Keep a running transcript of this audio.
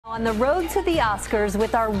On the road to the Oscars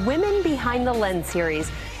with our Women Behind the Lens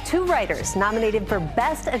series, 2 writers nominated for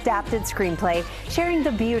Best Adapted Screenplay, sharing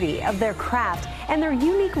the beauty of their craft and their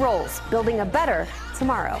unique roles, building a better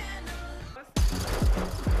tomorrow.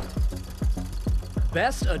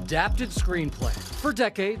 Best Adapted Screenplay. For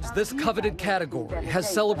decades, this coveted category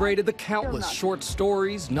has celebrated the countless short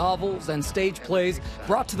stories, novels, and stage plays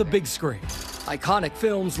brought to the big screen. Iconic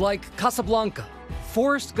films like Casablanca,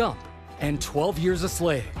 Forrest Gump, and 12 Years a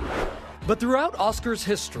Slave. But throughout Oscars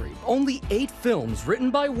history, only 8 films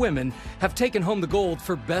written by women have taken home the gold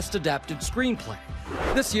for Best Adapted Screenplay.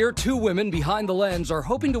 This year, 2 women behind the lens are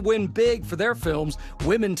hoping to win big for their films,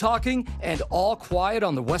 Women Talking and All Quiet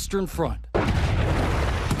on the Western Front.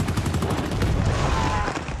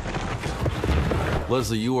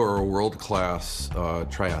 Lesley, you are a world-class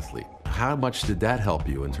triathlete. How much did that help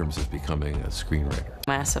you in terms of becoming a screenwriter?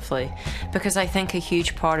 Massively, because I think a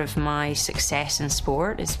huge part of my success in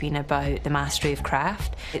sport has been about the mastery of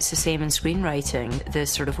craft. It's the same in screenwriting, the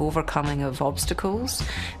sort of overcoming of obstacles,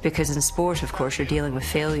 because in sport, of course, you're dealing with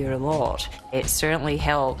failure a lot. It certainly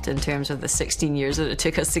helped in terms of the 16 years that it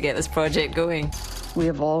took us to get this project going. We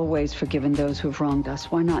have always forgiven those who've wronged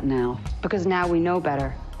us. Why not now? Because now we know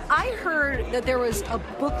better. I heard that there was a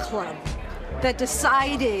book club that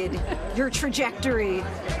decided your trajectory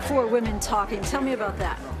for Women Talking. Tell me about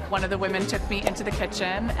that. One of the women took me into the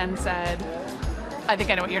kitchen and said, I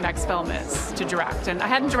think I know what your next film is to direct. And I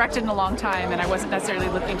hadn't directed in a long time, and I wasn't necessarily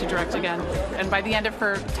looking to direct again. And by the end of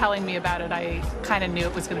her telling me about it, I kind of knew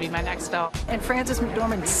it was going to be my next film. And Frances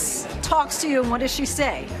McDormand talks to you, and what does she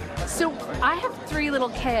say? So I have 3 little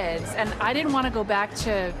kids, and I didn't want to go back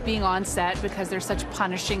to being on set because there's such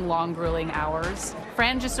punishing, long, grueling hours.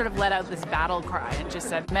 Fran just sort of let out this battle cry and just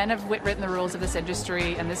said, men have written the rules of this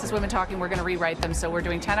industry, and this is Women Talking, we're going to rewrite them, so we're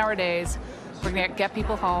doing 10-hour days. We're going to get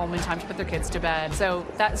people home in time to put their kids to bed. So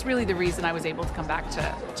that's really the reason I was able to come back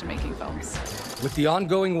to making films. With the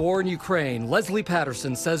ongoing war in Ukraine, Lesley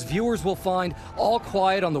Paterson says viewers will find All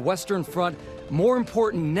Quiet on the Western Front more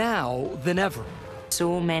important now than ever.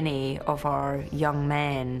 So many of our young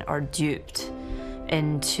men are duped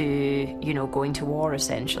into, going to war,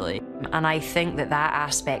 essentially. And I think that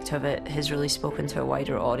aspect of it has really spoken to a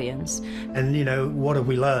wider audience. And, what have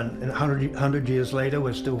we learned? 100 years later,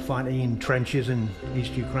 we're still fighting in trenches in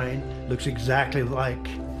East Ukraine. Looks exactly like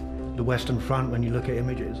the Western Front when you look at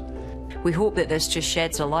images. We hope that this just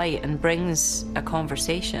sheds a light and brings a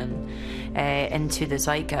conversation into the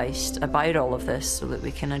zeitgeist about all of this so that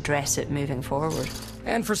we can address it moving forward.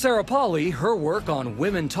 And for Sarah Polley, her work on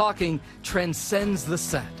Women Talking transcends the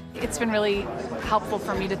set. It's been really helpful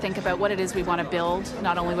for me to think about what it is we want to build,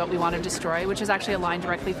 not only what we want to destroy, which is actually a line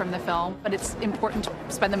directly from the film, but it's important to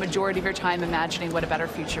spend the majority of your time imagining what a better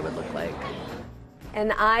future would look like.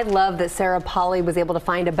 And I love that Sarah Polley was able to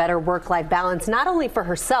find a better work-life balance, not only for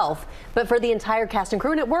herself, but for the entire cast and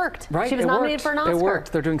crew, and it worked. Right, she was nominated for an Oscar. It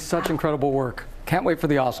worked. They're doing such incredible work. Can't wait for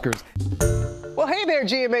the Oscars. Well, hey there,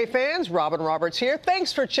 GMA fans. Robin Roberts here.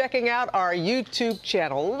 Thanks for checking out our YouTube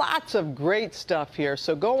channel. Lots of great stuff here.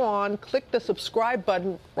 So go on, click the subscribe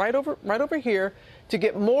button right over here to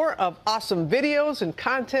get more of awesome videos and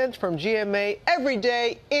content from GMA every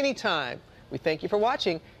day, anytime. We thank you for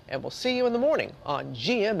watching, and we'll see you in the morning on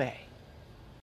GMA.